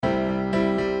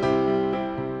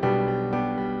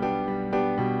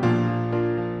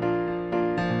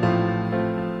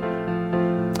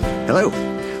Hello.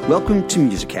 Welcome to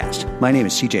Musicast. My name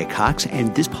is CJ Cox,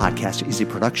 and this podcast is a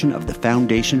production of the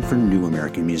Foundation for New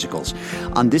American Musicals.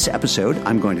 On this episode,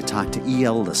 I'm going to talk to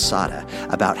Eurimas Losada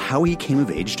about how he came of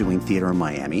age doing theater in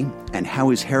Miami and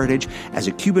how his heritage as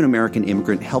a Cuban-American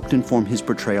immigrant helped inform his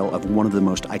portrayal of one of the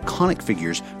most iconic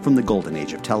figures from the golden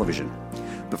age of television.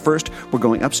 But first, we're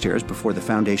going upstairs before the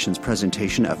Foundation's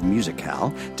presentation of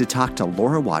Musical to talk to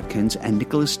Laura Watkins and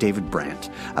Nicholas David Brandt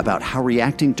about how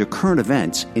reacting to current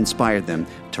events inspired them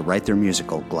to write their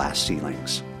musical Glass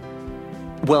Ceilings.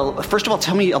 Well, first of all,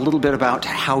 tell me a little bit about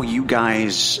how you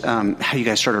guys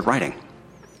started writing.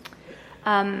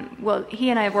 Well,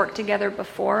 he and I have worked together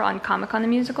before on Comic-Con the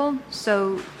Musical,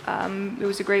 so it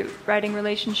was a great writing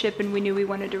relationship, and we knew we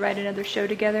wanted to write another show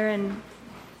together, and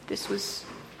this was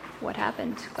what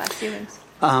happened, Glass Ceilings.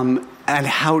 And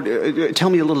how?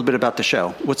 Tell me a little bit about the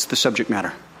show. What's the subject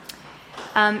matter?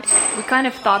 We kind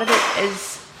of thought of it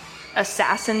as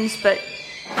assassins, but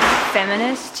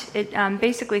feminist. It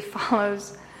basically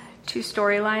follows two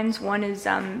storylines. One is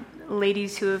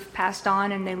ladies who have passed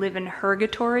on and they live in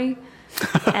Purgatory.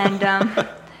 And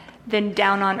then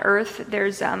down on Earth,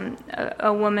 there's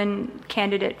a woman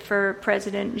candidate for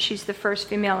president. She's the first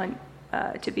female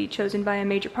to be chosen by a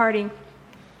major party.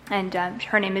 And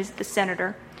her name is the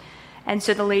Senator. And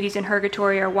so the ladies in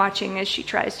Purgatory are watching as she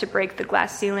tries to break the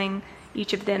glass ceiling.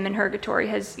 Each of them in Purgatory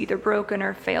has either broken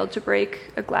or failed to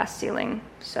break a glass ceiling.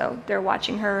 So they're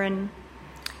watching her, and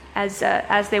as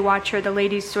they watch her, the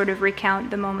ladies sort of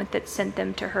recount the moment that sent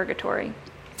them to Purgatory.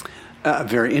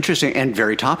 Very interesting and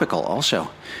very topical also.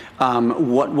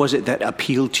 What was it that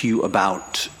appealed to you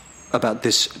about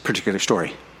this particular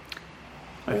story?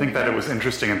 I think that it was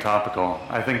interesting and topical.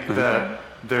 I think that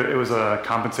it was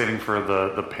compensating for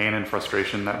the pain and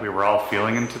frustration that we were all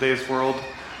feeling in today's world,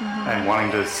 and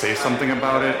wanting to say something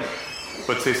about it,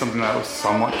 but say something that was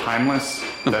somewhat timeless,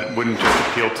 that wouldn't just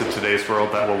appeal to today's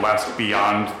world, that will last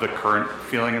beyond the current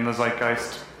feeling in the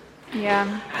zeitgeist. Yeah.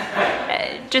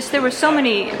 Just there were so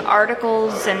many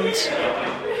articles and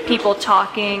people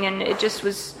talking, and it just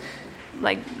was,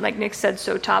 like Nick said,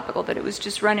 so topical that it was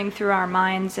just running through our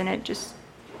minds, and it just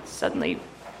suddenly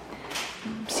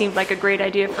seemed like a great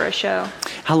idea for a show.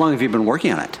 How long have you been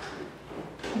working on it?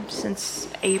 Since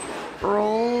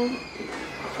April,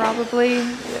 probably.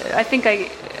 I think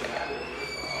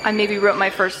I maybe wrote my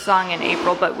first song in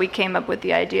April, but we came up with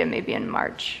the idea maybe in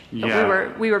March. Yeah.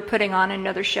 But we were putting on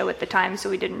another show at the time, so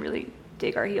we didn't really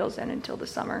dig our heels in until the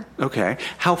summer. Okay.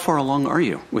 How far along are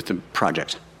you with the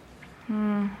project?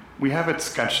 We have it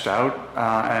sketched out,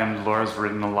 and Laura's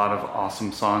written a lot of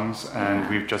awesome songs, and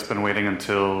we've just been waiting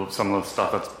until some of the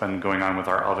stuff that's been going on with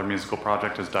our other musical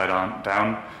project has died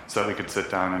down, so that we could sit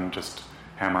down and just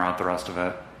hammer out the rest of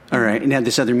it. All right. Now,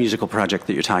 this other musical project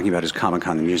that you're talking about is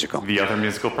Comic-Con the Musical. The other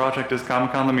musical project is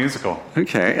Comic-Con the Musical.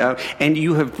 Okay. And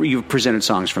you've presented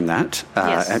songs from that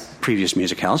yes. at previous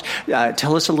musicals.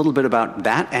 Tell us a little bit about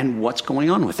that and what's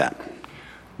going on with that.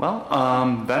 Well,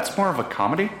 that's more of a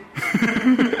comedy.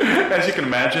 As you can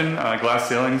imagine, Glass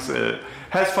Ceilings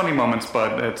has funny moments,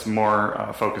 but it's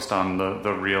more focused on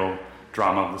the real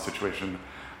drama of the situation.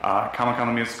 Comic-Con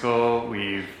the Musical,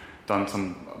 we've done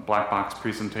some black box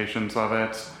presentations of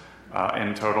it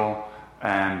in total,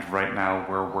 and right now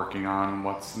we're working on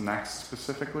what's next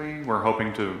specifically. We're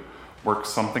hoping to work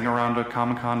something around a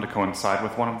Comic-Con to coincide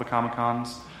with one of the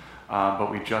Comic-Cons.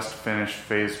 But we just finished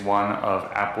phase 1 of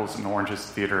Apples and Oranges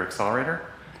Theater Accelerator.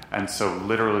 And so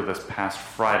literally this past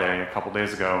Friday, a couple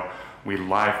days ago, we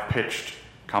live pitched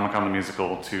Comic-Con the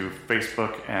Musical to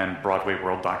Facebook and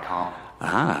BroadwayWorld.com.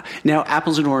 Now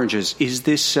Apples and Oranges, is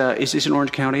this in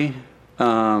Orange County?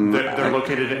 They're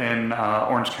located in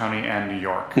Orange County and New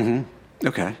York. Mm-hmm.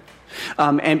 Okay.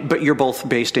 But you're both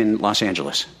based in Los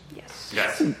Angeles?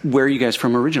 Yes. Where are you guys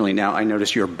from originally? Now, I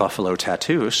noticed your buffalo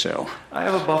tattoo, so... I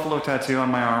have a buffalo tattoo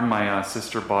on my arm. My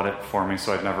sister bought it for me,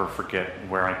 so I'd never forget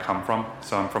where I come from.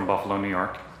 So I'm from Buffalo, New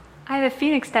York. I have a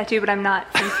Phoenix tattoo, but I'm not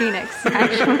from Phoenix,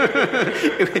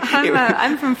 actually.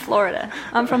 I'm from Florida.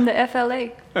 I'm from the FLA.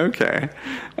 Okay.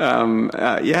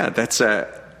 Yeah, that's...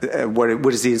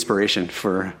 what is the inspiration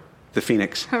for the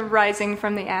Phoenix? Rising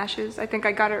from the ashes. I think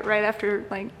I got it right after,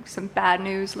 some bad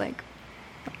news,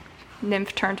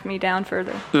 Nymph turned me down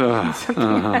further. Okay.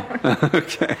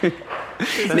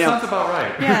 That sounds about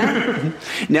right. Yeah.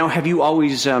 Now, have you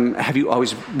always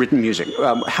written music?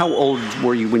 How old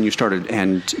were you when you started,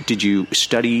 and did you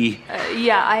study?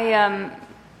 I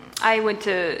went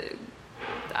to.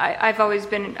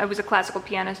 I was a classical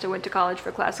pianist. I went to college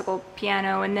for classical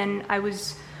piano, and then I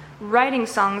was writing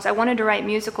songs. I wanted to write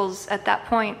musicals at that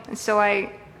point, and so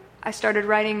I started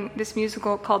writing this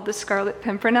musical called The Scarlet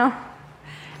Pimpernel.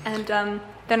 And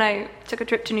then I took a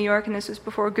trip to New York, and this was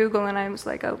before Google, and I was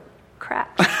like, oh,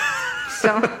 crap.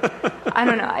 So, I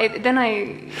don't know.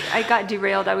 I got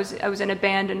derailed. I was in a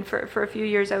band, and for a few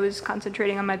years I was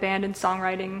concentrating on my band and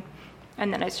songwriting,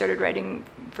 and then I started writing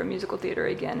for musical theater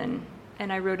again,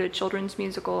 and I wrote a children's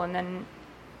musical, and then,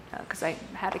 because I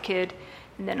had a kid,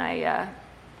 and then I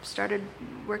started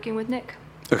working with Nick.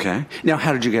 Okay. Now,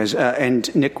 how did you guys,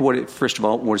 and Nick, first of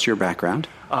all, what's your background?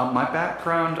 My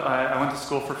background, I went to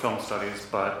school for film studies,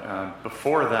 but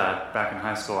before that, back in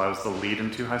high school, I was the lead in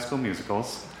 2 high school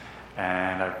musicals,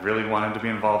 and I really wanted to be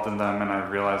involved in them, and I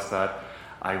realized that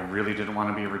I really didn't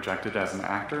want to be rejected as an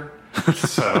actor,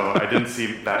 so I didn't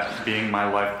see that being my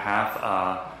life path.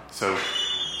 So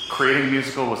creating a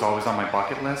musical was always on my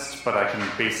bucket list, but I can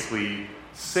basically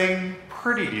sing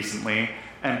pretty decently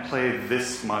and play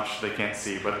this much, they can't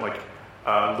see, but like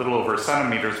a little over a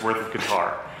centimeter's worth of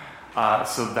guitar.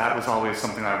 So that was always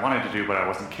something I wanted to do, but I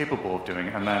wasn't capable of doing.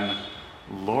 And then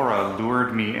Laura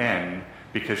lured me in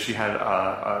because she had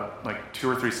like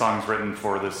 2 or 3 songs written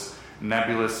for this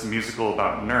nebulous musical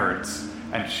about nerds,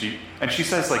 and she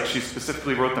says like she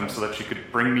specifically wrote them so that she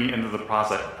could bring me into the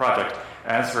project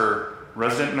as her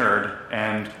resident nerd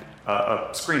and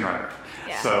a screenwriter.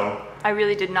 Yeah. So I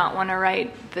really did not want to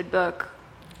write the book.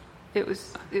 It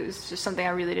was just something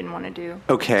I really didn't want to do.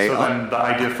 Okay. So then the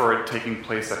idea for it taking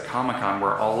place at Comic-Con,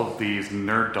 where all of these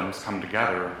nerddoms come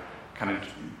together, kind of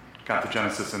got the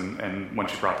genesis and when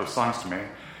she brought those songs to me.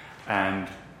 And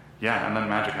yeah, and then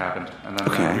magic happened. And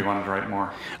then we wanted to write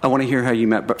more. I want to hear how you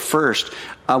met, but first,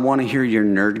 I want to hear your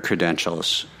nerd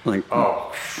credentials.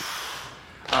 How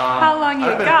long you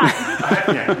got?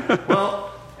 Well,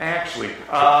 actually,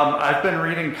 I've been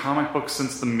reading comic books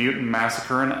since the Mutant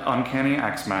Massacre and Uncanny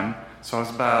X-Men, so I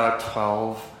was about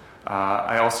 12.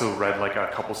 I also read like a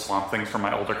couple Swamp Things from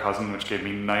my older cousin, which gave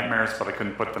me nightmares, but I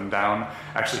couldn't put them down.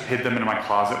 I actually hid them in my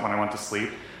closet when I went to sleep,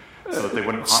 so that they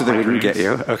wouldn't haunt my dreams. Get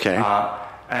you. Okay.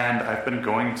 And I've been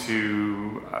going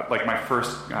to, like my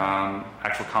first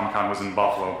actual Comic-Con was in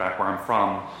Buffalo, back where I'm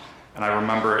from. And I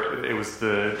remember it was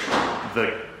the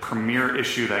premiere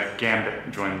issue that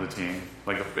Gambit joined the team,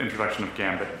 like the introduction of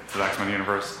Gambit to the X-Men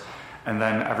universe. And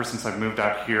then ever since I've moved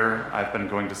out here, I've been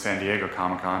going to San Diego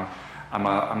Comic-Con.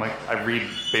 I read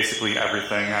basically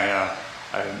everything.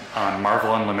 I'm on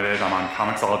Marvel Unlimited. I'm on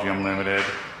Comixology Unlimited.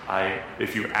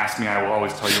 If you ask me, I will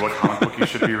always tell you what comic book you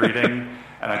should be reading,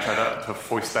 and I try to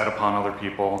foist that upon other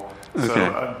people. Okay. So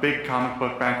a big comic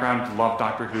book background. Love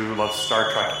Doctor Who. Love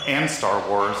Star Trek and Star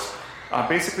Wars.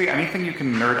 Basically, anything you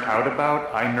can nerd out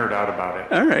about, I nerd out about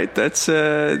it. All right, that's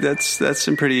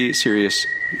some pretty serious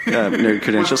nerd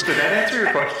credentials. Did that answer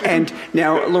your question? And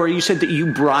now, Laura, you said that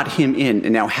you brought him in.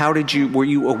 And now, were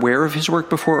you aware of his work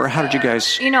before, or how did you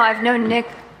guys? I've known Nick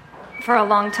for a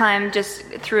long time, just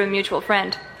through a mutual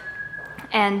friend,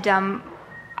 and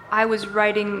I was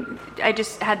writing. I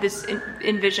just had this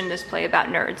envisioned this play about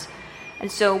nerds,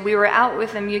 and so we were out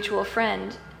with a mutual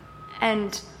friend,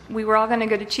 and we were all going to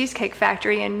go to Cheesecake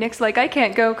Factory, and Nick's like, I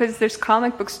can't go because there's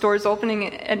comic book stores opening,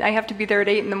 and I have to be there at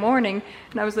 8 a.m. And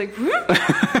I was like, I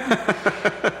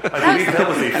believe that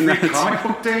was a free comic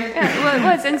book day? Yeah, well, it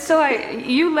was. And so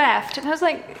you left, and I was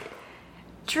like,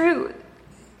 Drew,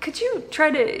 could you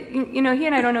try to, he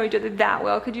and I don't know each other that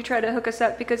well, could you try to hook us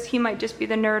up, because he might just be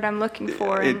the nerd I'm looking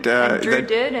for. And Drew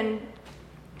did, and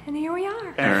here we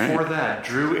are. And for that,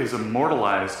 Drew is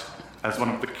immortalized as one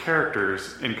of the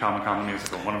characters in Comic-Con the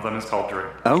Musical. One of them is called Drew.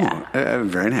 Oh, yeah.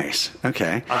 Very nice.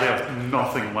 Okay. They have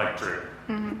nothing like Drew.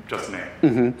 Mm-hmm. Just a name.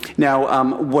 Mm-hmm. Now,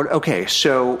 okay,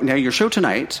 so now your show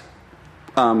tonight,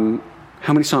 how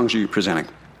many songs are you presenting?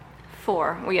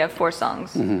 4. We have 4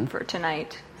 songs for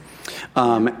tonight.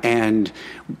 And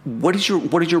what is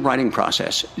your writing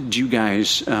process? Do you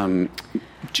guys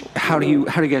how do you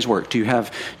guys work? Do you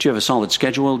have a solid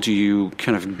schedule? Do you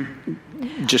kind of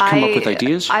just come up with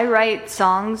ideas? I write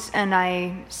songs and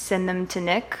I send them to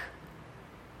Nick,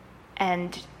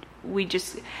 and we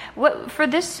just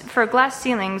for Glass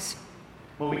Ceilings.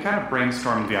 Well, we kind of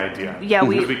brainstormed the idea. Yeah,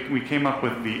 we came up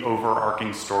with the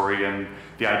overarching story and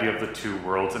the idea of the 2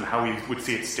 worlds and how we would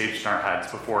see it staged in our heads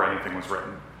before anything was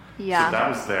written. Yeah. So that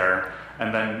was there,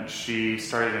 and then she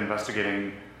started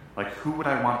investigating, like, who would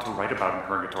I want to write about in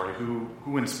Purgatory?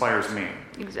 Who inspires me?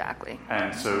 Exactly.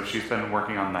 And so she's been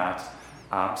working on that.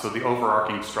 So the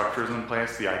overarching structure is in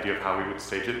place. The idea of how we would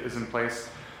stage it is in place.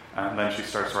 And then she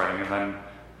starts writing. And then,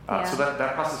 so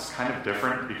that process is kind of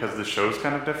different because the show's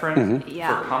kind of different. Mm-hmm.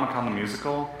 Yeah. For Comic-Con the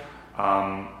Musical,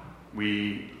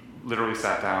 we literally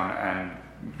sat down and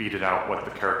beat it out what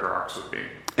the character arcs would be.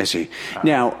 I see.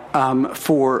 Now,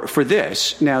 for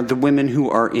this, now the women who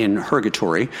are in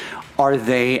Purgatory, are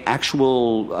they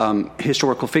actual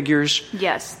historical figures?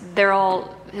 Yes, they're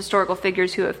all historical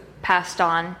figures who have passed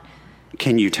on.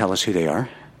 Can you tell us who they are?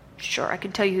 Sure, I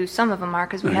can tell you who some of them are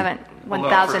because we haven't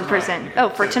 1,000%. Oh,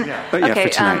 for tonight. Oh, yeah, okay. for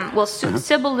tonight. Well,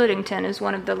 Sybil Ludington is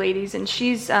one of the ladies, and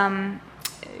she's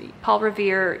Paul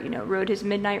Revere. Rode his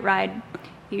midnight ride.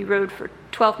 He rode for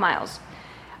 12 miles.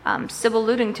 Sybil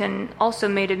Ludington also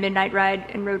made a midnight ride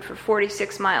and rode for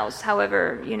 46 miles.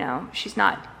 However,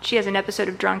 she has an episode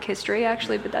of drunk history,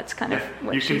 actually, but that's kind of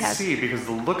what she has. You can see, because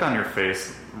the look on your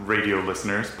face, radio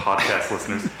listeners, podcast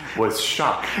listeners, was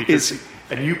shocked.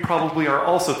 And you probably are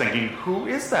also thinking, who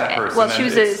is that person? Well, she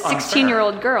was a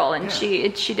 16-year-old girl, and she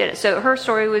did it. So her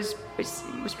story was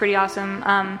pretty awesome.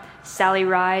 Sally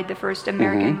Ride, the first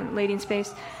American lady in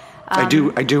space. I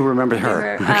do remember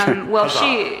her. Well,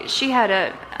 she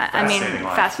had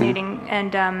fascinating.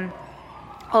 And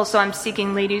also, I'm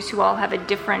seeking ladies who all have a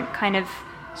different kind of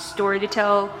story to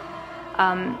tell.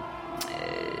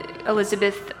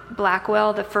 Elizabeth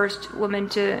Blackwell, the first woman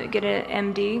to get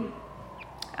an MD,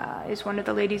 is one of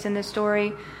the ladies in this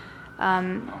story.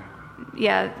 Madam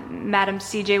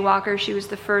C.J. Walker, she was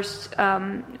the first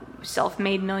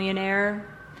self-made millionaire.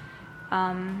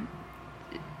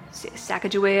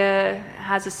 Sacagawea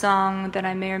has a song that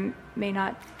I may or may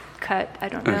not cut. I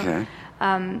don't know. Okay.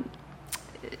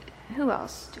 Who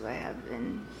else do I have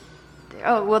in there?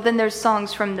 Oh, well, then there's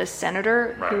songs from the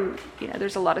Senator. Right. Who,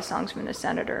 there's a lot of songs from the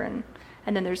Senator,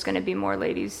 and then there's going to be more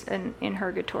ladies in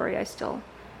Purgatory.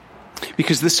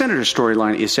 Because the Senator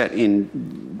storyline is set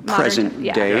in present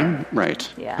day, yeah. Right?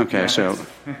 Yeah. Okay, so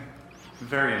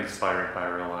very inspired by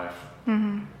real life.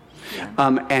 Mm-hmm.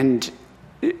 Yeah. And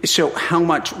so how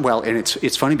much? Well, and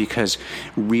it's funny because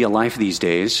real life these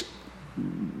days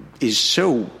is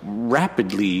so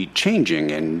rapidly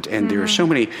changing, and there are so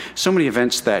many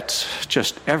events that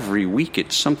just every week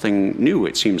it's something new.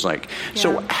 It seems like. Yeah.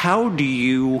 So how do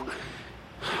you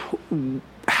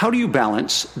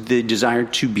balance the desire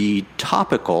to be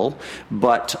topical,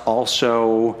 but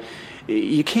also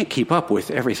you can't keep up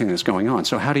with everything that's going on?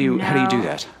 So how do you do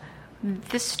that?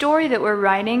 The story that we're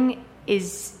writing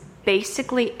is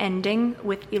basically ending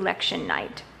with election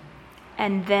night,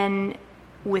 and then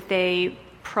with a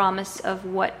promise of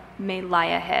what may lie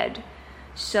ahead.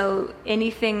 So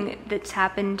anything that's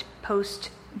happened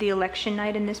post the election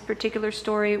night in this particular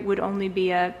story would only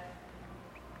be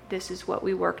this is what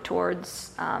we work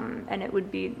towards, and it would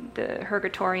be the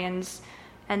Purgatorians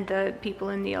and the people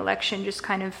in the election just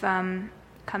kind of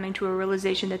coming to a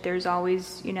realization that there's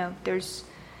always, you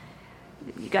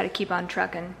got to keep on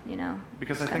trucking,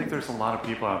 Because I think there's a lot of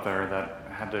people out there that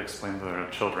had to explain to their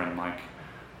children, like,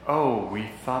 oh, we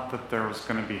thought that there was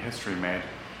going to be history made,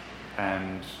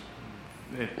 and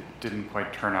it didn't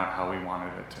quite turn out how we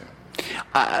wanted it to.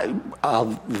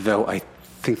 Though I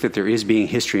think that there is being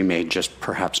history made, just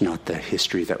perhaps not the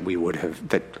history that we would have,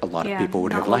 that a lot of people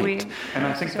would have liked. And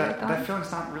I think that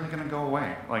feeling's not really going to go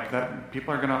away. Like, that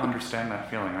people are going to understand that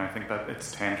feeling, and I think that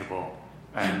it's tangible.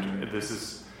 And this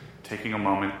is taking a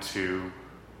moment to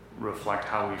reflect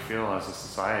how we feel as a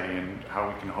society and how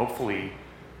we can hopefully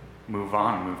move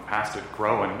past it,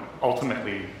 grow, and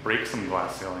ultimately break some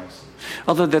glass ceilings.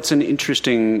 Although that's an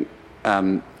interesting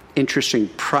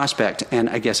prospect, and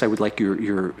I guess I would like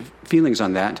your feelings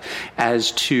on that.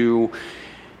 As to,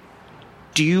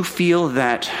 do you feel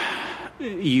that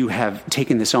you have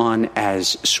taken this on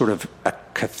as sort of a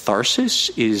catharsis?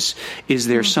 Is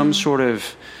there some sort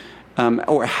of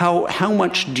or how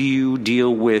much do you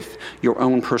deal with your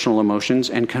own personal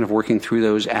emotions and kind of working through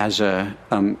those as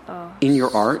in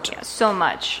your art? Yeah, so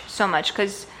much,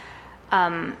 because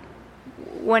as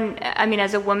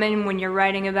a woman, when you're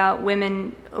writing about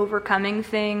women overcoming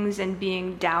things and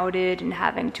being doubted and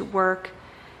having to work,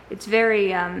 it's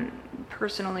very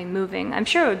personally moving. I'm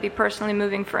sure it would be personally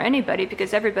moving for anybody,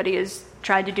 because everybody has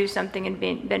tried to do something and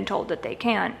been told that they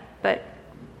can't.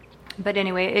 But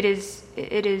anyway, it is.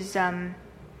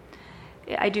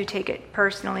 I do take it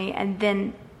personally, and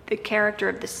then the character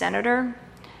of the senator.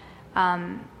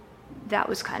 That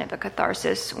was kind of a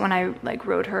catharsis when I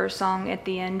wrote her song at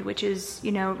the end, which is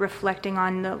reflecting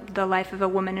on the life of a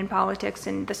woman in politics,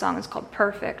 and the song is called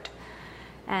 "Perfect,"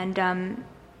 and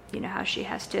how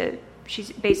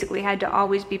she's basically had to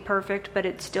always be perfect, but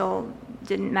it still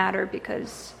didn't matter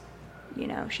because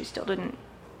she still didn't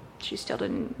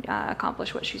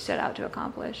accomplish what she set out to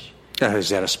accomplish. Is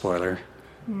that a spoiler?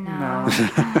 No.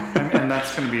 and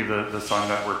that's going to be the song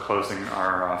that we're closing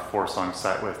our 4-song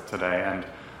set with today. And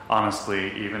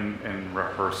honestly, even in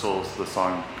rehearsals, the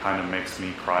song kind of makes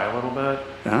me cry a little bit,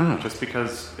 just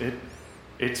because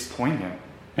it's poignant.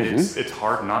 Mm-hmm. It's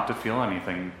hard not to feel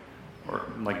anything or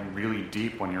like really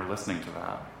deep when you're listening to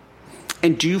that.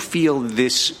 And do you feel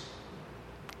this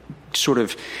sort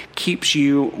of keeps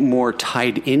you more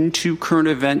tied into current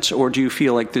events, or do you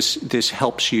feel like this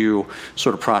helps you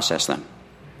sort of process them?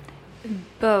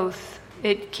 Both.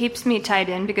 It keeps me tied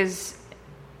in because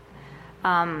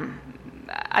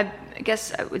I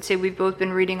guess I would say we've both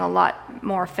been reading a lot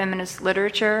more feminist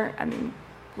literature. I mean,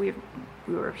 we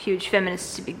were huge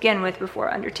feminists to begin with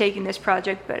before undertaking this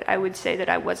project, but I would say that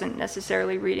I wasn't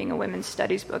necessarily reading a women's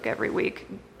studies book every week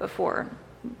before,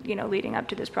 leading up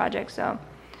to this project. So,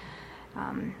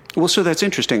 well, so that's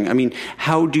interesting. I mean,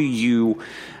 how do you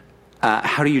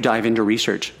dive into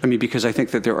research? I mean, because I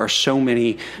think that there are so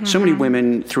many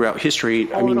women throughout history.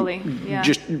 Totally, I mean, yeah.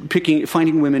 Just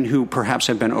finding women who perhaps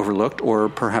have been overlooked or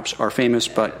perhaps are famous,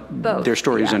 but Both, their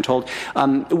story is yeah. untold.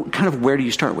 Kind of where do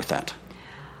you start with that?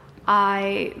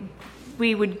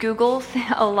 We would Google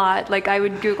a lot. Like I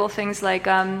would Google things like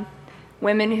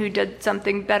women who did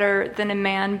something better than a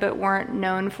man but weren't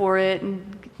known for it,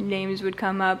 and names would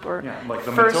come up. Or like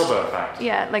the Matilda effect.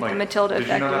 Yeah, like the Matilda effect.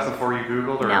 Did you know that before you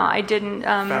Googled? Or no, I didn't.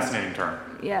 Fascinating term.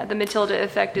 Yeah, the Matilda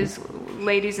effect is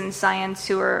ladies in science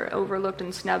who are overlooked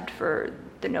and snubbed for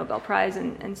the Nobel Prize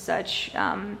and such.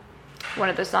 One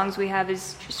of the songs we have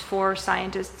is just 4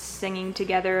 scientists singing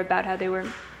together about how they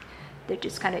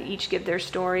just kind of each give their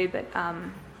story. But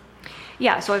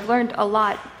so I've learned a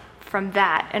lot from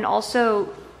that. And also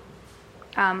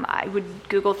I would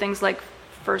Google things like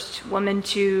first woman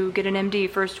to get an MD,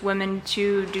 first woman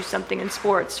to do something in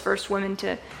sports, first woman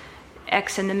to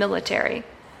X in the military.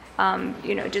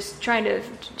 Just trying to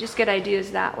just get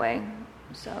ideas that way.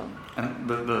 So. And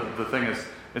the thing is,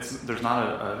 there's not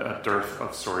a dearth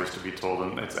of stories to be told,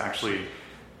 and it's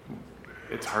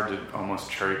hard to almost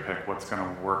cherry pick what's going to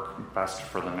work best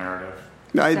for the narrative.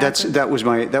 Exactly. That was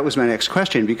my next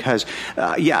question, because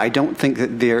I don't think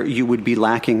that you would be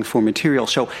lacking for material.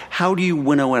 So how do you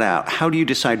winnow it out? How do you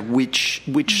decide which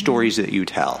stories that you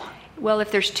tell? Well,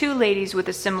 if there's 2 ladies with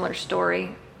a similar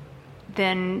story,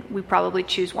 then we probably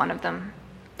choose one of them.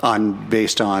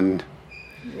 Based on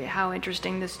how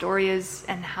interesting the story is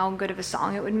and how good of a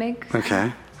song it would make.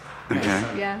 Okay.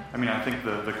 Yeah. I mean, I think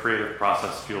the creative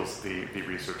process fuels the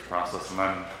research process, and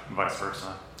then vice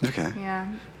versa. Okay. Yeah.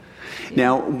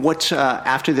 Now, what's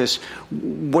after this?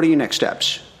 What are your next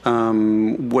steps?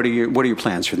 What are your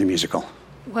plans for the musical?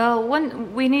 Well,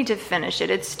 we need to finish it.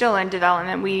 It's still in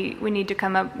development. We need to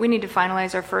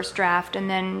finalize our first draft, and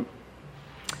then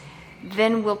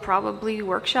we'll probably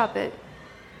workshop it.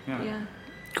 Yeah.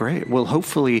 Great. Well,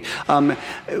 hopefully,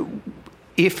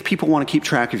 if people want to keep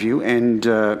track of you and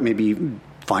maybe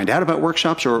find out about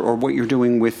workshops or what you're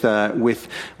doing with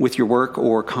your work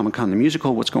or Comic-Con the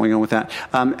musical, what's going on with that,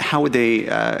 how would they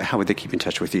keep in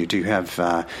touch with you? Do you have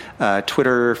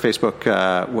Twitter, Facebook?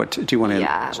 What do you want to?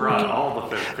 Yeah, we're on all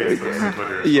the Facebooks and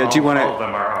Twitters. Yeah, all of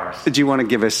them are ours. Do you want to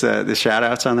give us the shout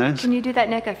outs on that? Can you do that,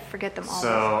 Nick? I forget them all.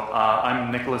 So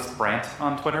I'm Nicholas Brandt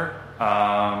on Twitter,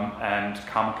 and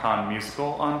Comic-Con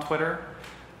Musical on Twitter,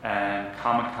 and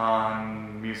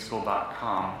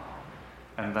ComicConMusical.com.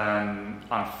 And then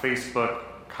on Facebook,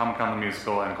 Comic-Con the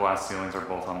Musical and Glass Ceilings are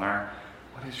both on there.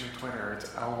 What is your Twitter? It's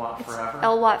LWatt Forever?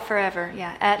 LWatt Forever,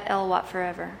 yeah, at LWatt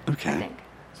Forever. Okay. I think.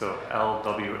 So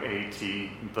LWAT,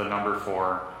 the number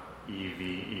 4,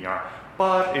 EVER.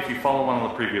 But if you follow one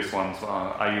of the previous ones,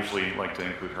 I usually like to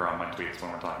include her on my tweets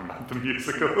when we're talking about the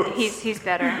musicals. He's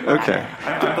better. Okay.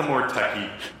 I'm the more techie,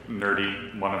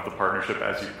 nerdy one of the partnership,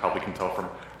 as you probably can tell from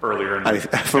earlier.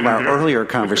 From our earlier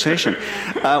conversation.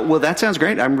 Well, that sounds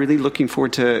great. I'm really looking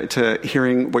forward to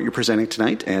hearing what you're presenting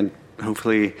tonight, and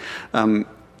hopefully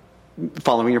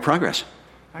following your progress.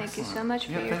 Thank you so much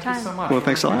for your time. Thank you so much. Well,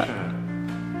 thanks a lot.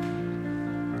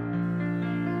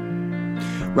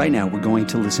 Right now, we're going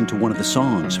to listen to one of the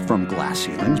songs from Glass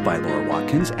Ceilings by Laura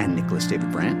Watkins and Nicholas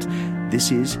David Brandt. This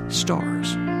is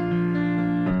Stars.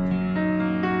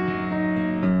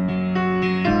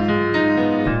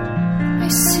 I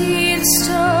see the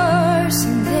stars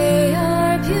and they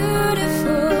are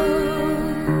beautiful.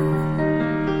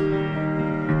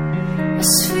 A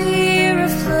sphere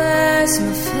of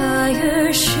plasma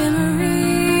fire shimmering.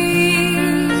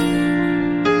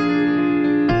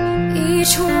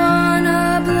 Each one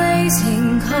a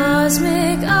blazing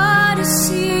cosmic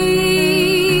odyssey.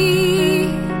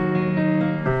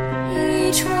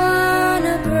 Each one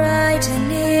a bright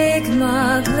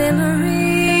enigma glimmering.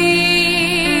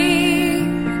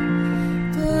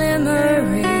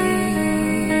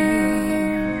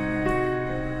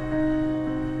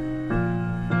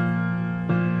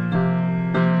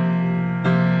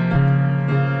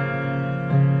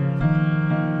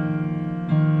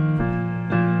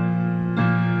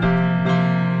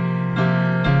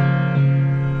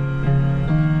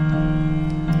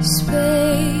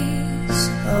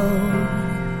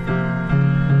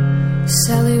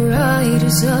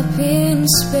 in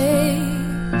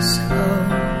space. Oh,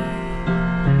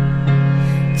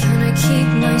 can I keep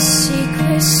my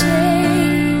secret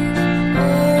safe?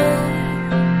 Oh,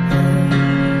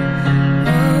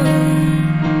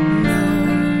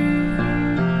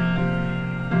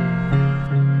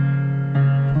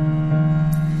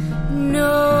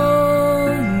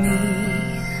 know me.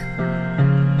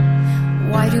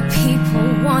 Why do people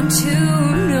want to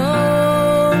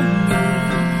know me?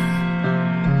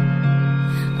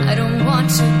 I don't want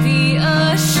to be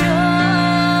a show.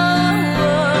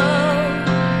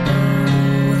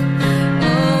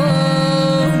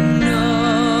 Oh, no.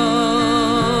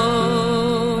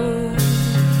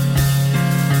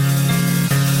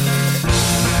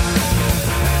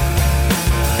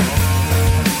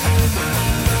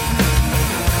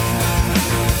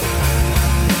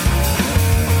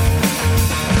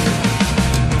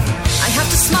 I have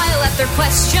to smile at their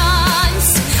questions.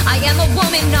 I am a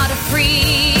woman, not a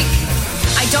freak.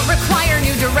 I don't require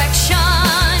new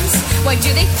directions. Why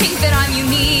do they think that I'm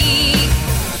unique?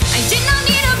 I did not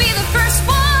need to be the first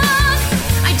one.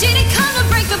 I didn't come to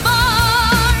break the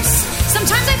bars.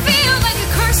 Sometimes I feel like a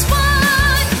cursed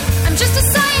one. I'm just a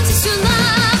scientist who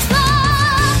loves the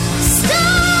stars.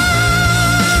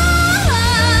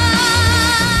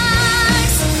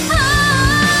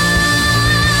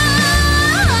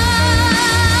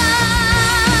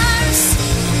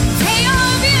 They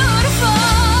are beautiful.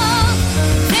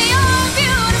 They are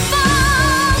beautiful.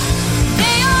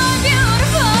 They are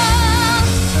beautiful.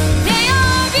 They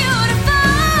are beautiful.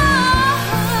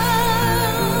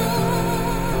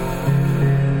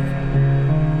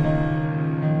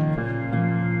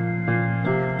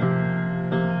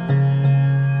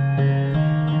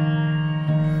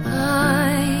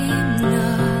 I'm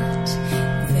not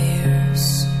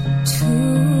theirs to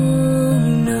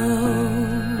know.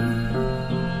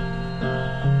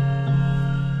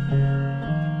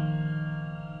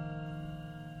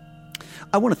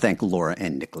 I want to thank Laura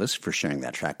and Nicholas for sharing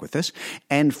that track with us.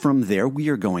 And from there, we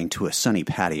are going to a sunny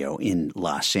patio in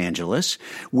Los Angeles,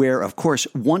 where, of course,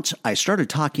 once I started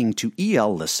talking to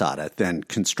E.L. Losada, then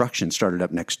construction started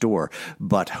up next door.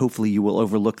 But hopefully you will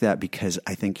overlook that because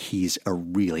I think he's a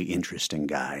really interesting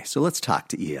guy. So let's talk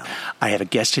to E.L. I have a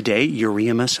guest today,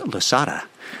 Eurimas Losada,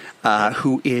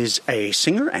 who is a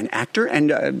singer and actor.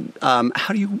 And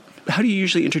how do you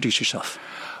usually introduce yourself?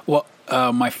 Well,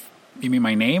 you mean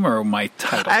my name or my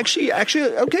title? Actually,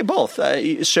 okay, both.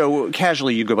 So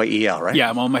casually you go by EL, right?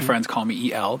 Yeah, all my friends call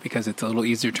me EL because it's a little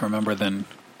easier to remember than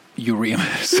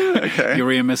Eurimas. Okay.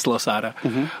 Eurimas Losada.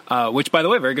 Mm-hmm. Which, by the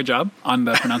way, very good job on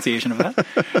the pronunciation of that.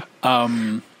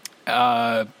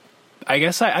 I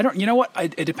guess I don't, you know what?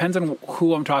 It depends on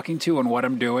who I'm talking to and what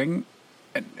I'm doing.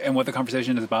 And what the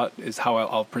conversation is about is how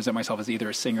I'll present myself as either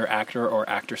a singer, actor, or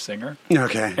actor-singer.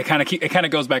 Okay. It kind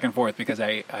of goes back and forth because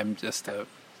I'm just a...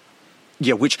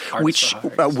 Yeah, which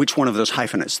one of those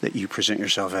hyphenates that you present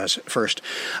yourself as first?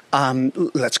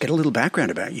 Let's get a little background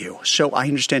about you. So I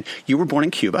understand you were born in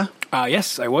Cuba.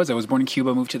 Yes, I was. I was born in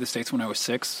Cuba, moved to the States when I was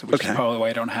 6, which is probably why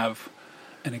I don't have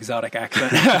an exotic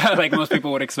accent like most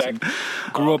people would expect.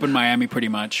 Grew up in Miami pretty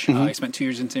much. Mm-hmm. I spent 2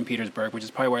 years in St. Petersburg, which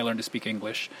is probably where I learned to speak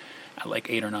English at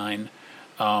like 8 or 9.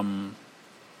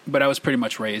 But I was pretty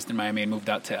much raised in Miami and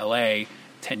moved out to L.A.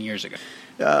 10 years ago.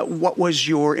 What was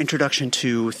your introduction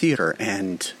to theater,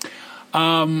 and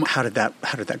how did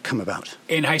that come about?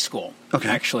 In high school,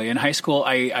 actually. In high school,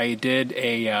 I did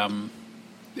in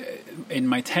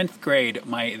my 10th grade,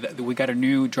 we got a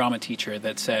new drama teacher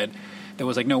that said, that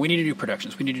was like, no, we need to do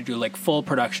productions. We need to do like full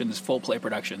productions, full play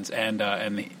productions. And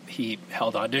he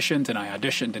held auditions, and I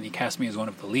auditioned, and he cast me as one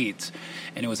of the leads.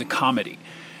 And it was a comedy.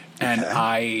 And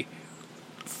I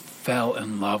fell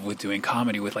in love with doing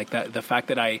comedy, with like that, the fact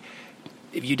that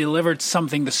if you delivered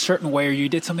something the certain way, or you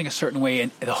did something a certain way,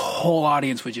 and the whole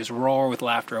audience would just roar with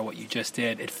laughter at what you just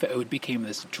did, it became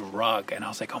this drug. And I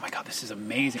was like, oh my God, this is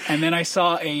amazing. And then I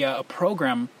saw a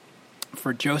program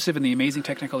for Joseph and the Amazing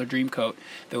Technicolor Dreamcoat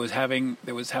that was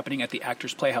happening at the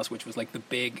Actors Playhouse, which was like the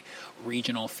big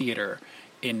regional theater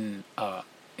in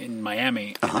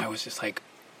Miami. And I was just like,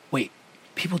 wait,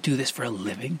 people do this for a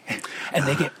living and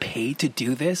they get paid to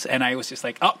do this? And I was just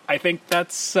like, oh, I think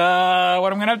that's what I'm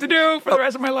going to have to do for the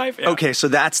rest of my life. Yeah. Okay, so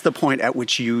that's the point at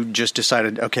which you just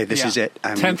decided, okay, this is it.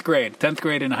 10th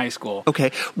grade in high school.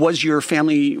 Okay. Was your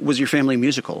family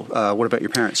musical? What about your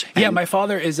parents? Yeah, my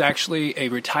father is actually a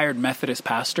retired Methodist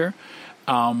pastor,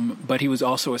 but he was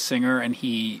also a singer, and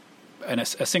a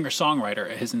singer-songwriter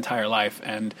his entire life.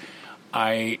 And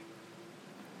I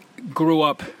grew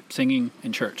up singing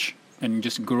in church. And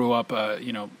just grew up,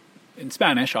 in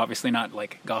Spanish, obviously not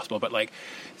like gospel, but like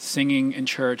singing in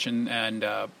church and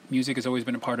music has always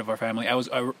been a part of our family.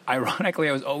 Ironically,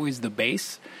 I was always the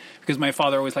bass because my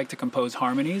father always liked to compose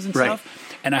harmonies and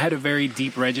stuff. And I had a very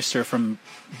deep register from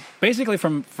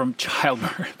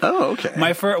childbirth. Oh, okay.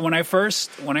 When I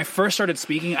first started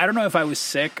speaking, I don't know if I was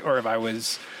sick or if I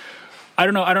was, I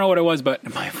don't know what it was, but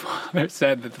my father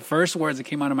said that the first words that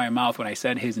came out of my mouth when I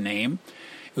said his name,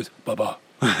 it was Baba,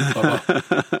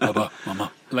 Baba, Baba,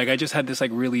 Mama. Like I just had this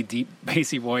like really deep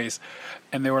bassy voice,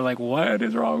 and they were like, "What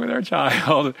is wrong with our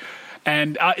child?"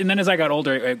 And then as I got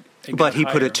older, but he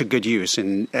put it to good use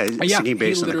in singing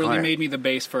bass in the choir. He literally made me the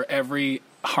bass for every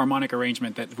harmonic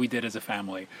arrangement that we did as a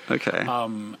family. Okay.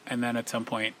 And then at some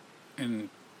point in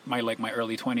my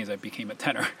early 20s, I became a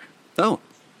tenor. Oh,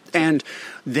 and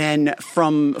then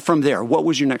from there, what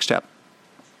was your next step?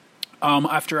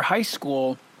 After high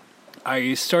school,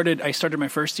 I started my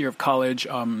first year of college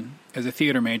as a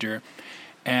theater major,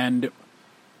 and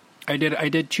I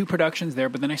did 2 productions there.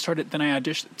 But then I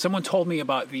auditioned. Someone told me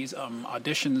about these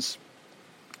auditions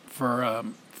for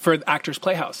Actors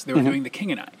Playhouse. They were doing The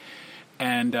King and I,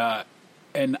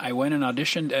 and I went and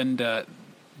auditioned, and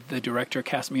the director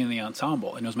cast me in the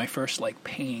ensemble, and it was my first like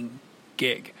paying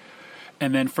gig.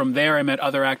 And then from there, I met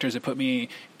other actors that put me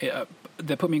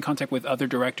in contact with other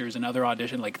directors and other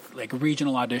like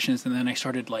regional auditions. And then I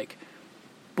started like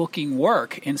booking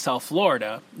work in South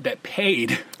Florida that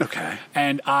paid. Okay.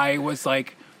 And I was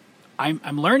like,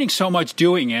 I'm learning so much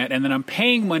doing it, and then I'm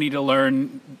paying money to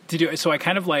learn to do it. So I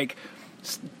kind of like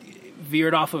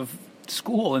veered off of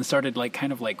school and started like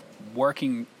kind of like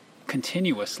working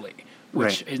continuously.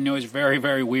 Which is very,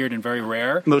 very weird and very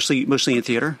rare. Mostly in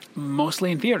theater?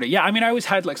 Mostly in theater, yeah. I mean, I always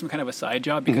had like some kind of a side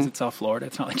job because it's South Florida.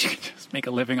 It's not like you can just make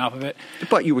a living off of it.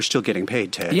 But you were still getting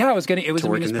paid to it was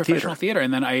professional theater.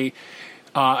 And then I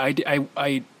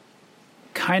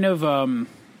kind of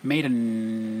made a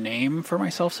name for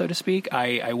myself, so to speak.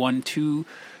 I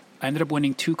ended up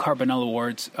winning 2 Carbonell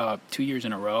Awards 2 years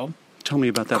in a row. Tell me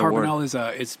about that award.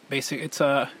 Carbonell is basic. It's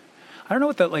I don't know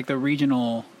what the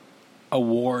regional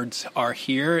awards are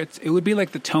here. It would be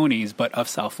like the Tonys, but of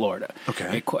South Florida.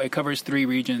 Okay. It covers 3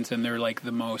 regions, and they're like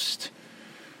the most.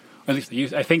 At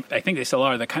least I think they still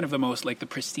are. They're kind of the most like the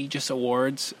prestigious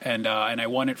awards, and I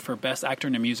won it for Best Actor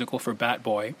in a Musical for Bat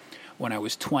Boy when I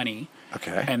was 20.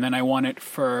 Okay. And then I won it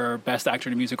for Best Actor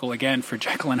in a Musical again for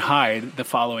Jekyll and Hyde the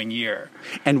following year.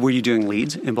 And were you doing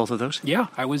leads in both of those? Yeah,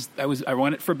 I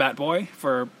won it for Bat Boy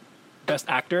for Best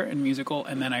Actor in Musical,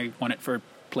 and then I won it for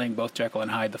playing both Jekyll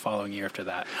and Hyde the following year after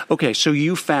that. Okay, so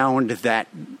you found that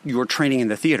your training in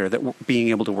the theater, that being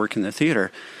able to work in the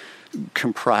theater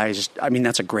comprised, I mean,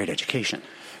 that's a great education.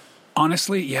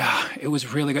 Honestly, yeah, it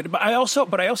was really good. But I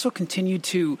also continued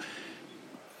to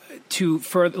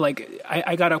further, like,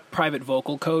 I got a private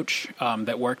vocal coach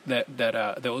that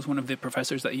was one of the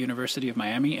professors at the University of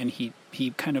Miami, and he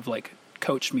kind of like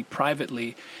coached me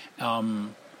privately.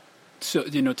 So,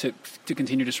 to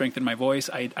continue to strengthen my voice,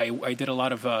 I did a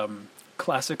lot of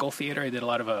classical theater. I did a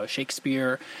lot of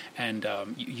Shakespeare and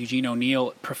Eugene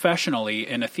O'Neill professionally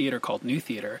in a theater called New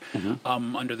Theater,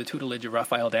 under the tutelage of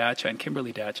Raphael Dacha and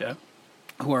Kimberly Dacha,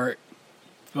 who are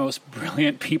the most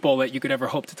brilliant people that you could ever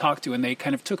hope to talk to. And they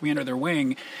kind of took me under their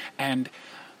wing and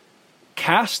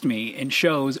cast me in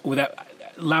shows that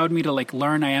allowed me to like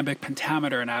learn iambic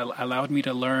pentameter, and allowed me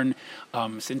to learn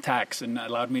syntax, and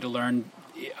allowed me to learn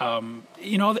all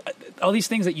these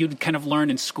things that you'd kind of learn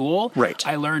in school. Right.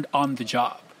 I learned on the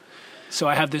job. So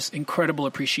I have this incredible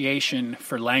appreciation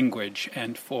for language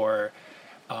and for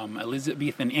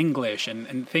Elizabethan English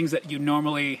and things that you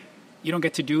don't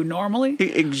get to do normally.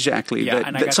 Exactly.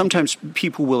 Yeah, that sometimes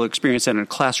people will experience that in a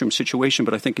classroom situation,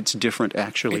 but I think it's different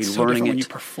actually it's so learning different it. When you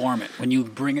perform it, when you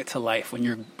bring it to life, when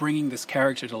you're bringing this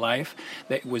character to life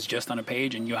that was just on a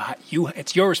page, and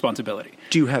it's your responsibility.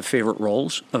 Do you have favorite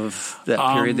roles of that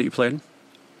period that you played?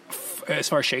 As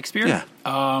far as Shakespeare? Yeah.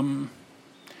 I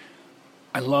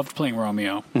loved playing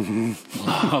Romeo.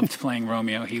 Loved playing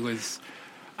Romeo. It's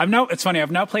funny,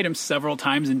 I've now played him several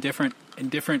times in different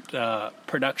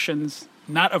productions,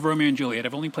 not of Romeo and Juliet.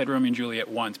 I've only played Romeo and Juliet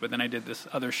once, but then I did this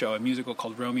other show, a musical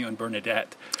called Romeo and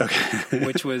Bernadette,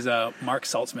 which was Mark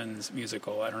Saltzman's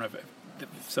musical. I don't know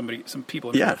if some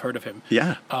people have heard of him.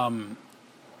 Yeah.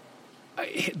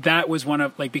 That was one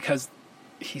of, like, because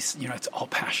he's, it's all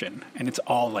passion and it's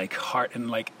all like heart, and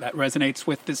like that resonates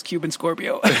with this Cuban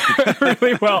Scorpio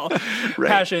really well. Right.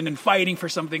 Passion and fighting for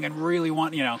something and really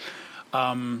want,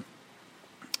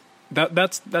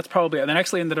 that's probably. And then I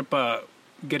actually ended up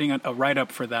getting a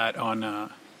write-up for that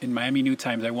on in Miami New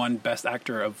Times. I won Best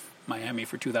Actor of Miami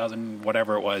for 2000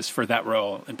 whatever it was for that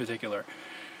role in particular.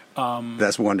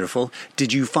 That's wonderful.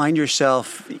 Did you find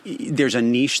yourself, there's a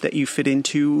niche that you fit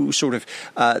into, sort of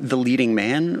the leading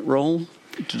man role?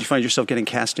 Did you find yourself getting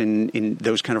cast in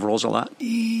those kind of roles a lot?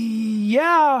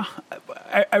 Yeah.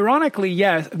 Ironically,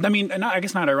 yes. I mean, I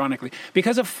guess not ironically.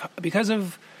 Because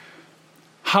of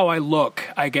how I look,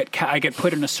 I get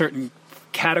put in a certain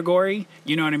category.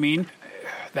 You know what I mean?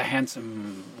 The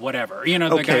handsome, whatever. You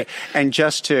know, the guy. And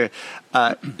just to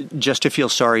feel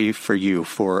sorry for you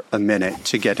for a minute,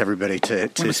 to get everybody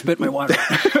to spit my water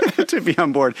to be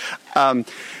on board.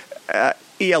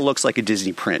 EL looks like a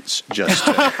Disney prince, just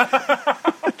so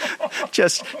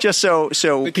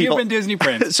the people Cuban Disney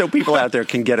prince, so people out there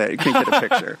can get a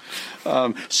picture.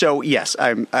 So yes,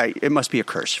 it must be a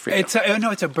curse for you. It's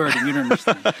a burden. You don't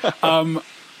understand.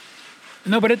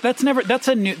 No, but that's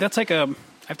like a.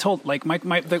 I've told like my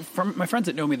friends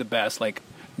that know me the best, like,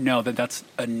 know that's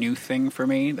a new thing for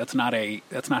me. That's not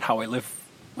how I live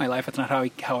my life. It's not how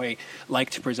I like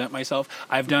to present myself.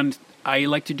 I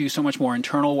like to do so much more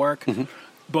internal work,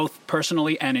 both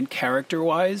personally and in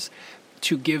character-wise,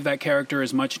 to give that character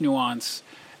as much nuance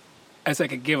as I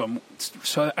could give them.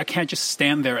 So I can't just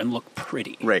stand there and look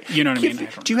pretty. Right. You know what I mean?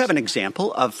 Do you have an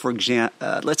example of, for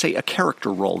example, let's say a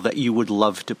character role that you would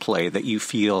love to play that you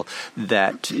feel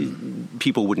that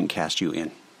people wouldn't cast you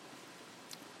in?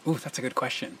 Ooh, that's a good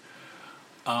question.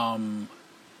 Well,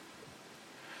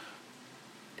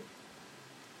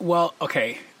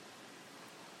 okay.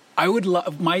 I would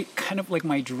love my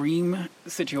dream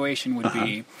situation would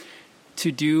be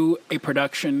to do a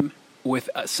production with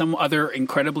some other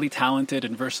incredibly talented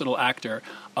and versatile actor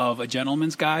of A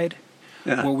Gentleman's Guide,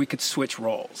 where we could switch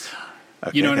roles.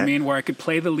 Okay, you know what I mean? Where I could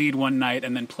play the lead one night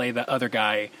and then play the other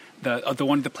guy, the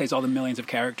one that plays all the millions of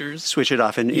characters. Switch it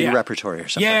off in repertory or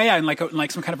something. Yeah, and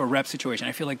like some kind of a rep situation.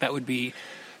 I feel like that would be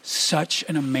such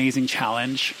an amazing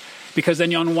challenge, because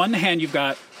then on one hand you've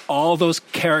got all those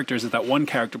characters that one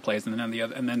character plays, and then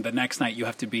the next night you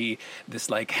have to be this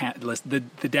like the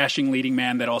dashing leading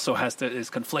man that also is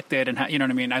conflicted, and you know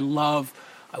what I mean. I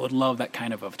would love that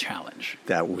kind of a challenge.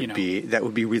 That would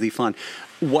be really fun.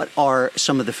 What are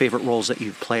some of the favorite roles that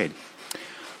you've played?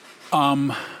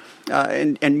 And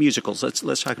musicals.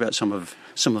 Let's talk about some of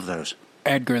those.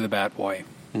 Edgar the Bat Boy.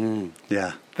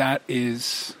 Yeah, that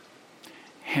is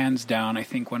hands down, I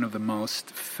think, one of the most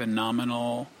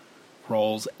phenomenal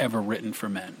roles ever written for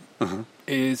men.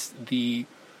 Is the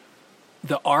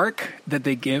arc that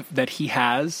they give, that he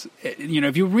has. You know,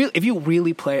 if you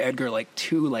really play Edgar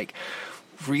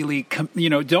really,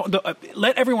 don't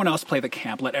let everyone else play the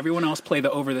camp. Let everyone else play the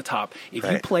over the top. If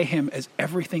you play him as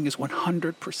everything is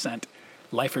 100%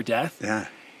 life or death,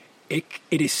 it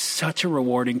is such a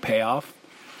rewarding payoff.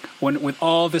 When with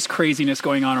all this craziness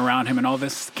going on around him and all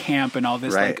this camp and all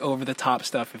this like over the top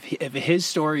stuff, if his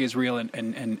story is real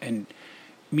and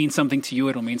means something to you,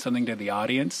 it'll mean something to the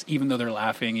audience, even though they're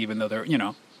laughing, even though they're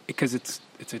because it's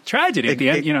a tragedy at the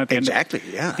end. At the end, at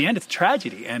the end, it's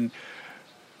tragedy, and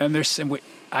there's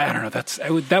I don't know.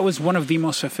 That was one of the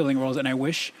most fulfilling roles, and I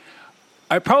wish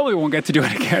I probably won't get to do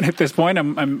it again at this point.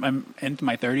 I'm into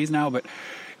my 30s now, but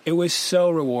it was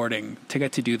so rewarding to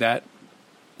get to do that.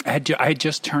 I had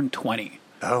just turned 20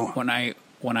 during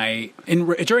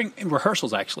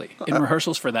rehearsals, actually. In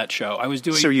rehearsals for that show, I was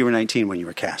doing. So you were 19 when you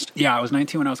were cast? Yeah, I was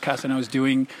 19 when I was cast, and I was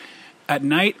doing at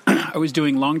night. I was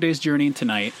doing Long Day's Journey into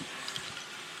Night,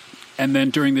 and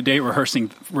then during the day rehearsing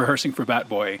for Bat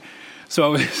Boy. So I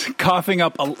was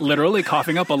literally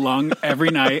coughing up a lung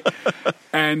every night,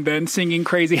 and then singing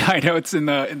crazy high notes in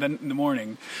the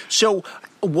morning. So,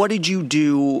 what did you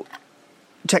do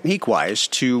technique-wise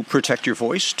to protect your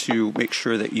voice, to make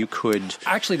sure that you could?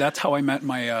 Actually, that's how I met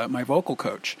my vocal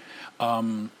coach,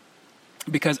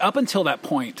 because up until that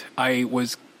point, I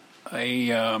was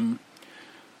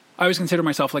considered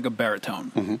myself like a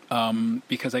baritone,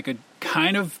 because I could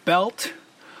kind of belt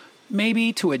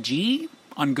maybe to a G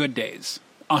on good days,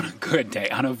 on a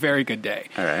very good day.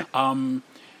 All right.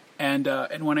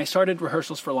 And when I started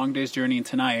rehearsals for Long Day's Journey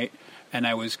into Night, and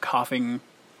I was coughing,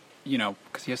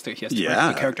 because he has to.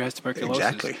 The character has tuberculosis.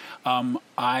 Exactly.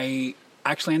 I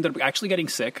actually ended up getting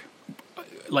sick,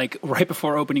 like right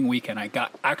before opening weekend. I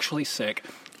got actually sick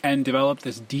and developed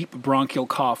this deep bronchial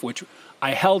cough, which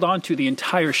I held on to the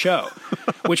entire show,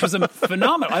 which was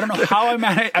phenomenal. I don't know how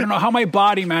I don't know how my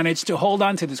body managed to hold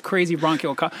on to this crazy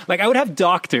bronchial cough. Like, I would have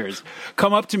doctors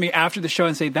come up to me after the show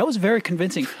and say, "That was very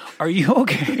convincing. Are you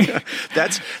okay?"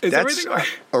 That's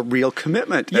a real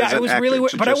commitment. Yeah, it was really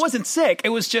weird. But I wasn't sick. It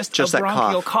was just a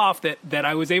bronchial cough that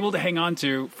I was able to hang on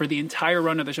to for the entire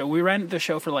run of the show. We ran the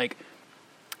show for I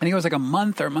think it was like a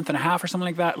month or a month and a half or something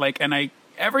like that.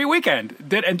 every weekend,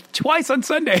 and twice on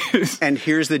Sundays. And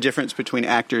here's the difference between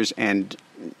actors and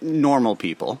normal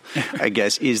people, I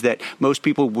guess, is that most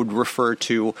people would refer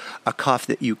to a cough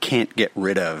that you can't get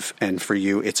rid of, and for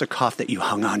you, it's a cough that you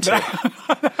hung on to.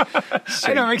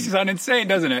 I know, it makes you sound insane,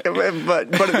 doesn't it?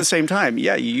 But at the same time,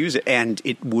 yeah, you use it, and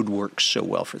it would work so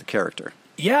well for the character.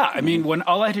 Yeah, I mean, when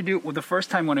all I had to do, the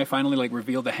first time when I finally like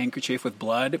revealed the handkerchief with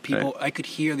blood, people, I could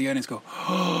hear the audience go,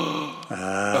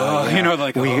 Yeah. you know,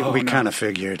 like, we kind of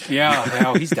figured.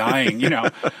 Yeah, he's dying, you know.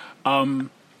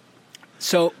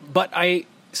 So, but I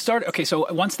started, okay,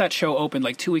 so once that show opened,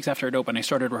 like 2 weeks after it opened, I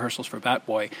started rehearsals for Bat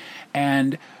Boy,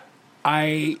 and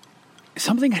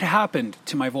something had happened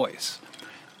to my voice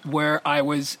where I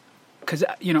was, because,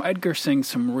 you know, Edgar sings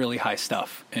some really high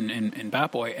stuff in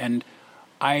Bat Boy, and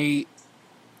I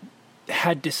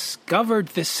had discovered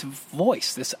this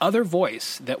voice, this other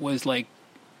voice that was like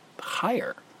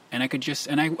higher, and I could just,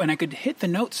 and I could hit the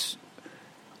notes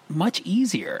much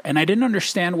easier, and I didn't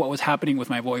understand what was happening with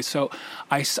my voice. So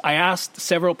I asked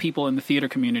several people in the theater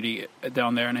community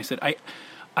down there, and I said,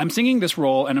 I'm singing this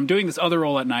role, and I'm doing this other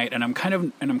role at night, and I'm kind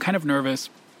of nervous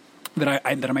that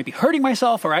I might be hurting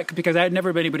myself, because I had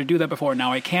never been able to do that before.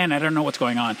 Now I can. I don't know what's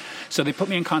going on. So they put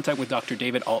me in contact with Dr.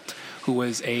 David Alt, who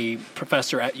was a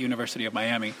professor at University of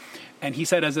Miami. And he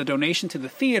said, as a donation to the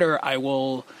theater, I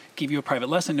will give you a private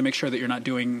lesson to make sure that you're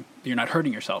not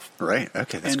hurting yourself. Right.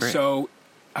 Okay. That's great. And so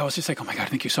I was just like, oh my God,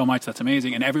 thank you so much. That's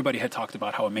amazing. And everybody had talked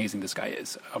about how amazing this guy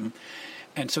is.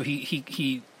 And so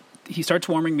he starts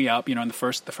warming me up, you know, in the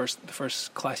first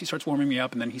class. He starts warming me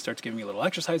up, and then he starts giving me a little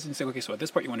exercise. And he's like, okay, so at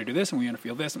this part you want to do this, and we want to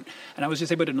feel this. And I was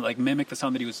just able to like mimic the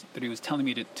sound that he was telling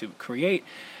me to create.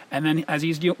 And then as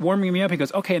he's warming me up, he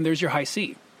goes, okay, and there's your high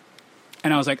C.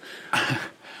 And I was like,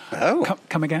 oh,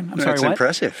 come again? I'm sorry, that's what?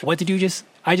 Impressive. What did you just?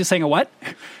 I just sang a what?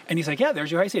 And he's like, yeah,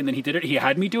 there's your high C. And then he did it. He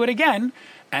had me do it again,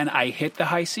 and I hit the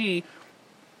high C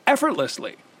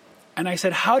effortlessly. And I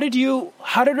said, how did I do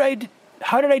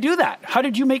that? How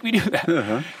did you make me do that?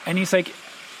 Uh-huh. And he's like,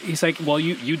 well,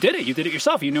 you did it. You did it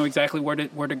yourself. You knew exactly where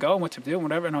to go and what to do and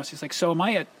whatever. And I was just like, so am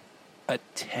I a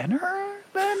tenor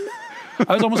then?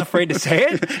 I was almost afraid to say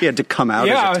it. You had to come out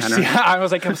as a tenor. I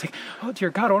was like, oh dear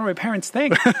God, what do my parents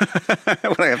think?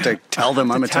 What, I have to tell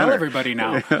them I'm a tenor? Tell everybody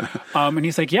now. And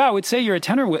he's like, yeah, I would say you're a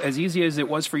tenor, as easy as it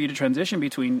was for you to transition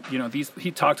between, you know, these.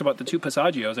 He talked about the two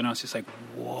passagios, and I was just like,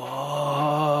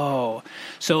 whoa.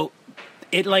 So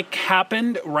it like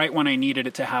happened right when I needed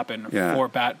it to happen for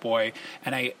Bat Boy,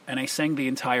 and I sang the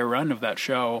entire run of that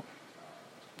show,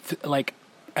 like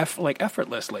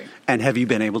effortlessly. And have you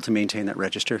been able to maintain that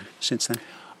register since then?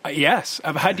 Yes,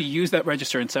 I've had to use that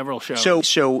register in several shows.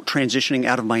 So transitioning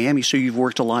out of Miami, so you've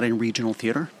worked a lot in regional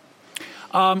theater?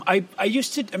 I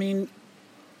used to. I mean,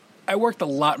 I worked a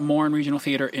lot more in regional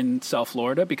theater in South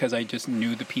Florida because I just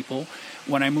knew the people.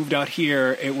 When I moved out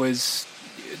here, it was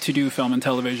to do film and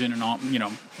television and all, you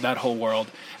know, that whole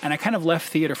world. And I kind of left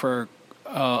theater for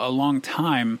a long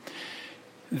time.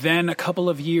 Then a couple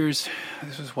of years,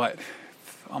 this was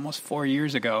almost 4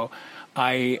 years ago,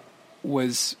 I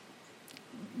was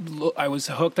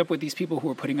hooked up with these people who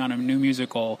were putting on a new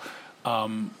musical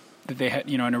that they had,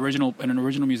 you know, an original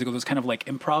musical that was kind of like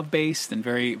improv based and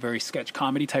very, very sketch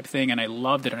comedy type thing. And I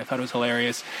loved it, and I thought it was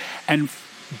hilarious. And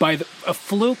by a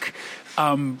fluke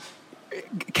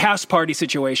cast party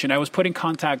situation, I was put in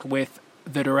contact with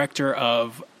a director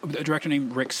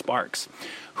named Rick Sparks,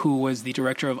 who was the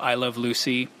director of I Love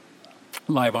Lucy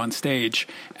live on stage,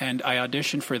 and I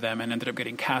auditioned for them and ended up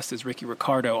getting cast as Ricky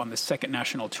Ricardo on the second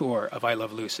national tour of I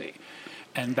Love Lucy.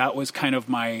 And that was kind of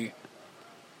my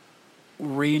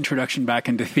reintroduction back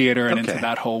into theater and into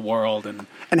that whole world. And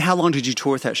how long did you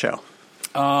tour with that show?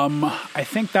 I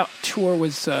think that tour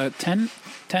was 10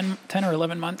 or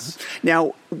 11 months.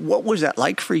 Now, what was that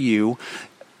like for you,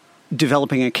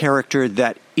 developing a character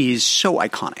that is so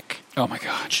iconic? Oh, my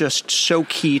God. Just so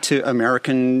key to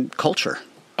American culture.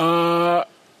 A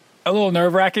little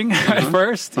nerve-wracking at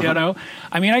first, you know.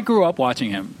 I mean, I grew up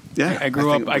watching him. Yeah, I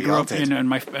grew up,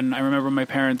 and I remember my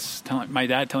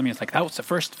dad telling me, it's like, that was the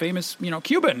first famous, you know,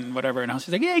 Cuban, whatever. And I was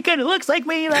just like, yeah, he kind of looks like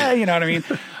me, you know what I mean?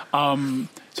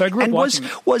 So I grew up watching.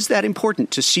 Was that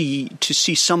important to see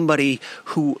somebody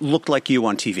who looked like you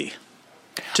on TV,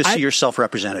 to see yourself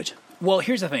represented? Well,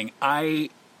 here's the thing: I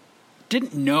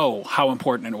didn't know how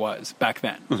important it was back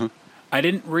then. Mm-hmm. I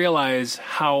didn't realize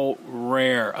how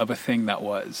rare of a thing that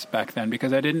was back then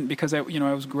because I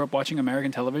grew up watching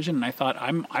American television, and I thought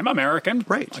I'm American,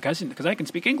 right? Like because I can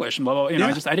speak English and blah blah. You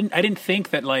know, I didn't think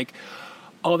that like,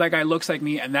 oh, that guy looks like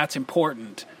me, and that's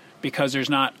important because there's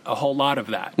not a whole lot of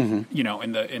that, you know,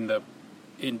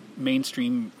 in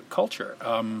mainstream culture.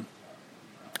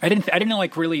 I didn't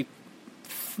like really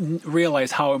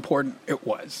realize how important it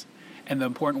was, and the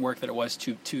important work that it was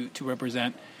to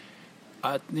represent,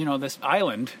 this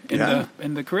island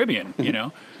in the Caribbean.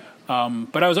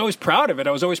 But I was always proud of it.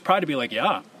 I was always proud to be like,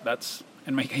 yeah, that's.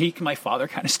 And my father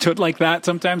kind of stood like that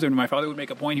sometimes. When my father would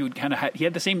make a point, he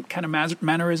had the same kind of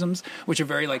mannerisms, which are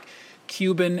very like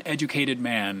Cuban educated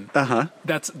man.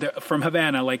 That's from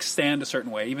Havana, like stand a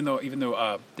certain way. Even though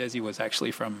Desi was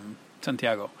actually from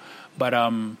Santiago, but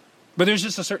there's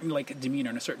just a certain like demeanor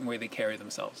and a certain way they carry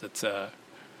themselves. It's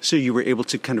So you were able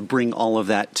to kind of bring all of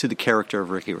that to the character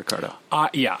of Ricky Ricardo.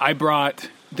 Yeah,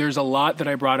 there's a lot that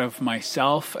I brought of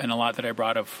myself and a lot that I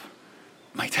brought of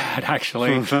my dad,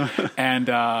 actually. And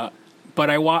but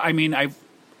I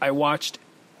watched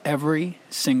every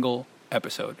single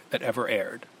episode that ever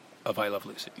aired of I Love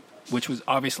Lucy, which was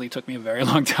obviously took me a very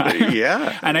long time.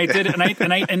 Yeah. And I did,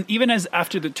 and even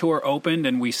after the tour opened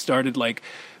and we started like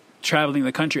traveling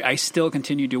the country, I still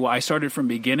continued to. I started from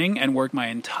beginning and worked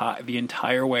the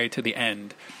entire way to the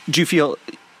end. Do you feel?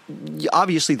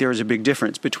 Obviously, there is a big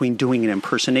difference between doing an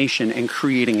impersonation and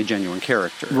creating a genuine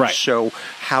character. Right. So,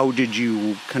 how did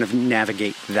you kind of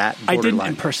navigate that borderline? I didn't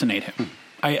impersonate him.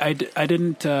 I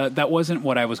didn't. That wasn't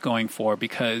what I was going for,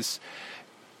 because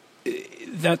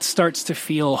that starts to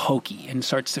feel hokey and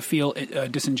starts to feel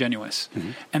disingenuous,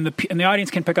 and the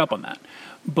audience can pick up on that.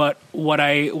 But what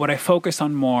I focused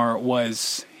on more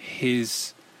was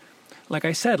his. Like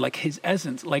I said, like his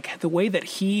essence, like the way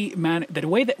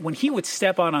that when he would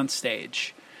step out on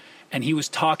stage and he was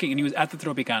talking and he was at the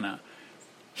Tropicana,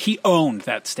 he owned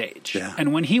that stage. Yeah.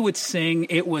 And when he would sing,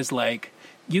 it was like,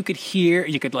 you could hear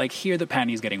the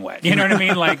panties getting wet. You know what I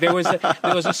mean? Like there was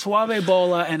a suave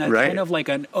bola and a kind of like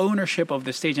an ownership of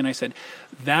the stage. And I said,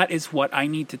 that is what I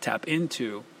need to tap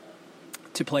into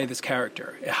to play this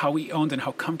character, how he owns and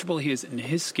how comfortable he is in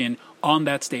his skin on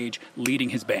that stage leading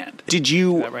his band. Did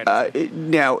you,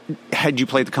 now, had you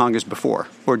played the congas before,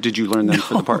 or did you learn them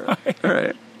for the part? All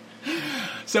right.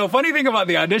 So funny thing about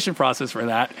the audition process for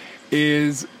that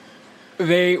is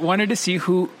they wanted to see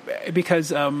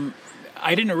because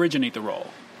I didn't originate the role.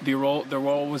 The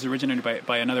role was originated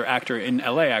by another actor in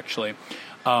LA, actually,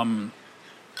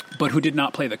 but who did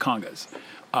not play the congas.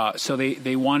 So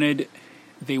they wanted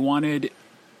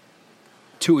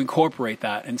to incorporate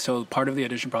that, and so part of the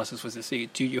audition process was to see,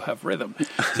 do you have rhythm?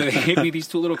 So they gave me these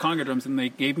two little conga drums, and they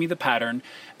gave me the pattern,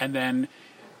 and then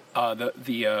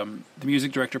the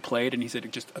music director played, and he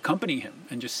said, just accompany him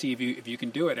and just see if you can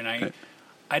do it. And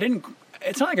I didn't.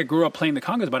 It's not like I grew up playing the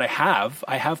congas, but I have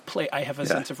a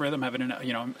sense of rhythm.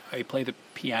 I play the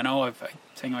piano. I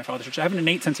sang in my father's church. I have an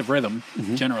innate sense of rhythm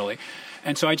generally,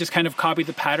 and so I just kind of copied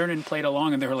the pattern and played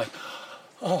along, and they were like,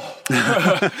 oh,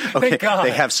 thank God.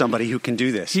 They have somebody who can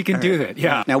do this. He can do that,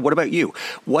 yeah. Now, what about you?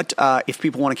 What if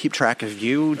people want to keep track of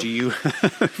you? Do you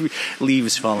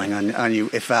leaves falling on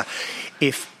you?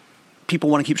 If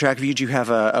people want to keep track of you, do you have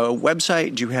a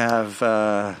website? Do you have?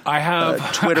 I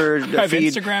have Twitter. I have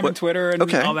feed? Instagram and Twitter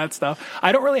and all that stuff.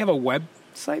 I don't really have a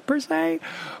website per se,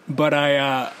 but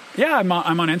I'm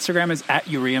on Instagram as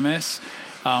 @Eurimas.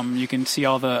 You can see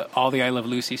all the I Love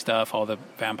Lucy stuff, all the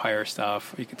vampire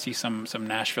stuff. You can see some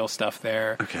Nashville stuff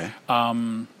there. Okay.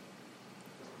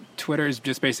 Twitter is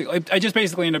just basically. I just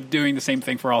basically end up doing the same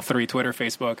thing for all three: Twitter,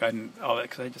 Facebook, and all that,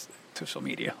 because I just social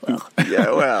media. Yeah,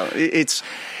 well, it's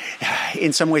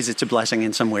in some ways it's a blessing.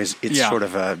 In some ways, it's sort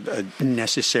of a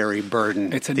necessary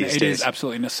burden. It is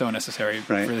absolutely so necessary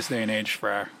for this day and age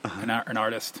for an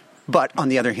artist. But on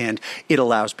the other hand, it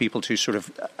allows people to sort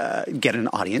of get an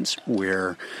audience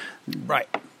where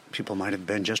people might have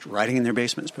been just writing in their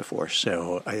basements before.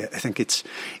 So I think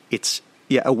it's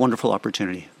a wonderful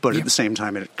opportunity. But at the same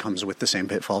time, it comes with the same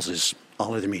pitfalls as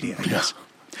all other media, I guess.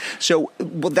 So,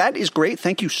 well, that is great.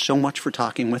 Thank you so much for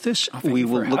talking with us. We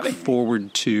will look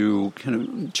forward to kind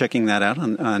of checking that out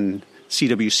on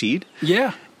CW Seed.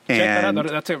 Yeah, check that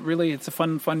out. It's a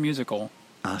fun musical.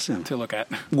 Awesome. To look at.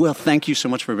 Well, thank you so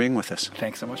much for being with us.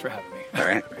 Thanks so much for having me. All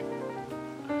right.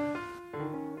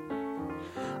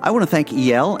 I want to thank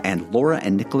EL and Laura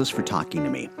and Nicholas for talking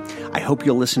to me. I hope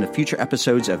you'll listen to future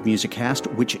episodes of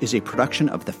Musicast, which is a production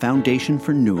of the Foundation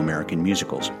for New American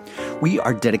Musicals. We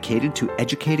are dedicated to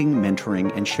educating,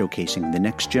 mentoring, and showcasing the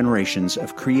next generations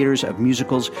of creators of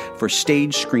musicals for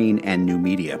stage, screen, and new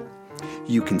media.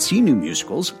 You can see new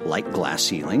musicals, like Glass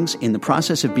Ceilings, in the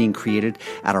process of being created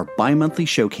at our bi-monthly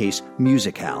showcase,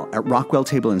 Musical, at Rockwell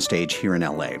Table and Stage here in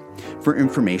LA. For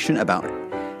information about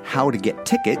how to get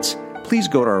tickets, please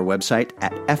go to our website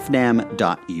at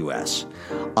fnam.us.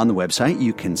 On the website,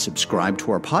 you can subscribe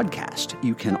to our podcast.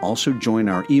 You can also join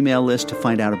our email list to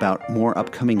find out about more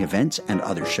upcoming events and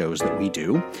other shows that we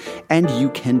do. And you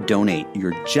can donate.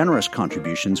 Your generous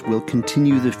contributions will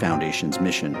continue the Foundation's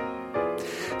mission.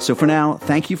 So for now,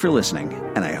 thank you for listening,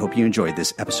 and I hope you enjoyed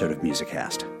this episode of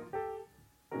MusicCast.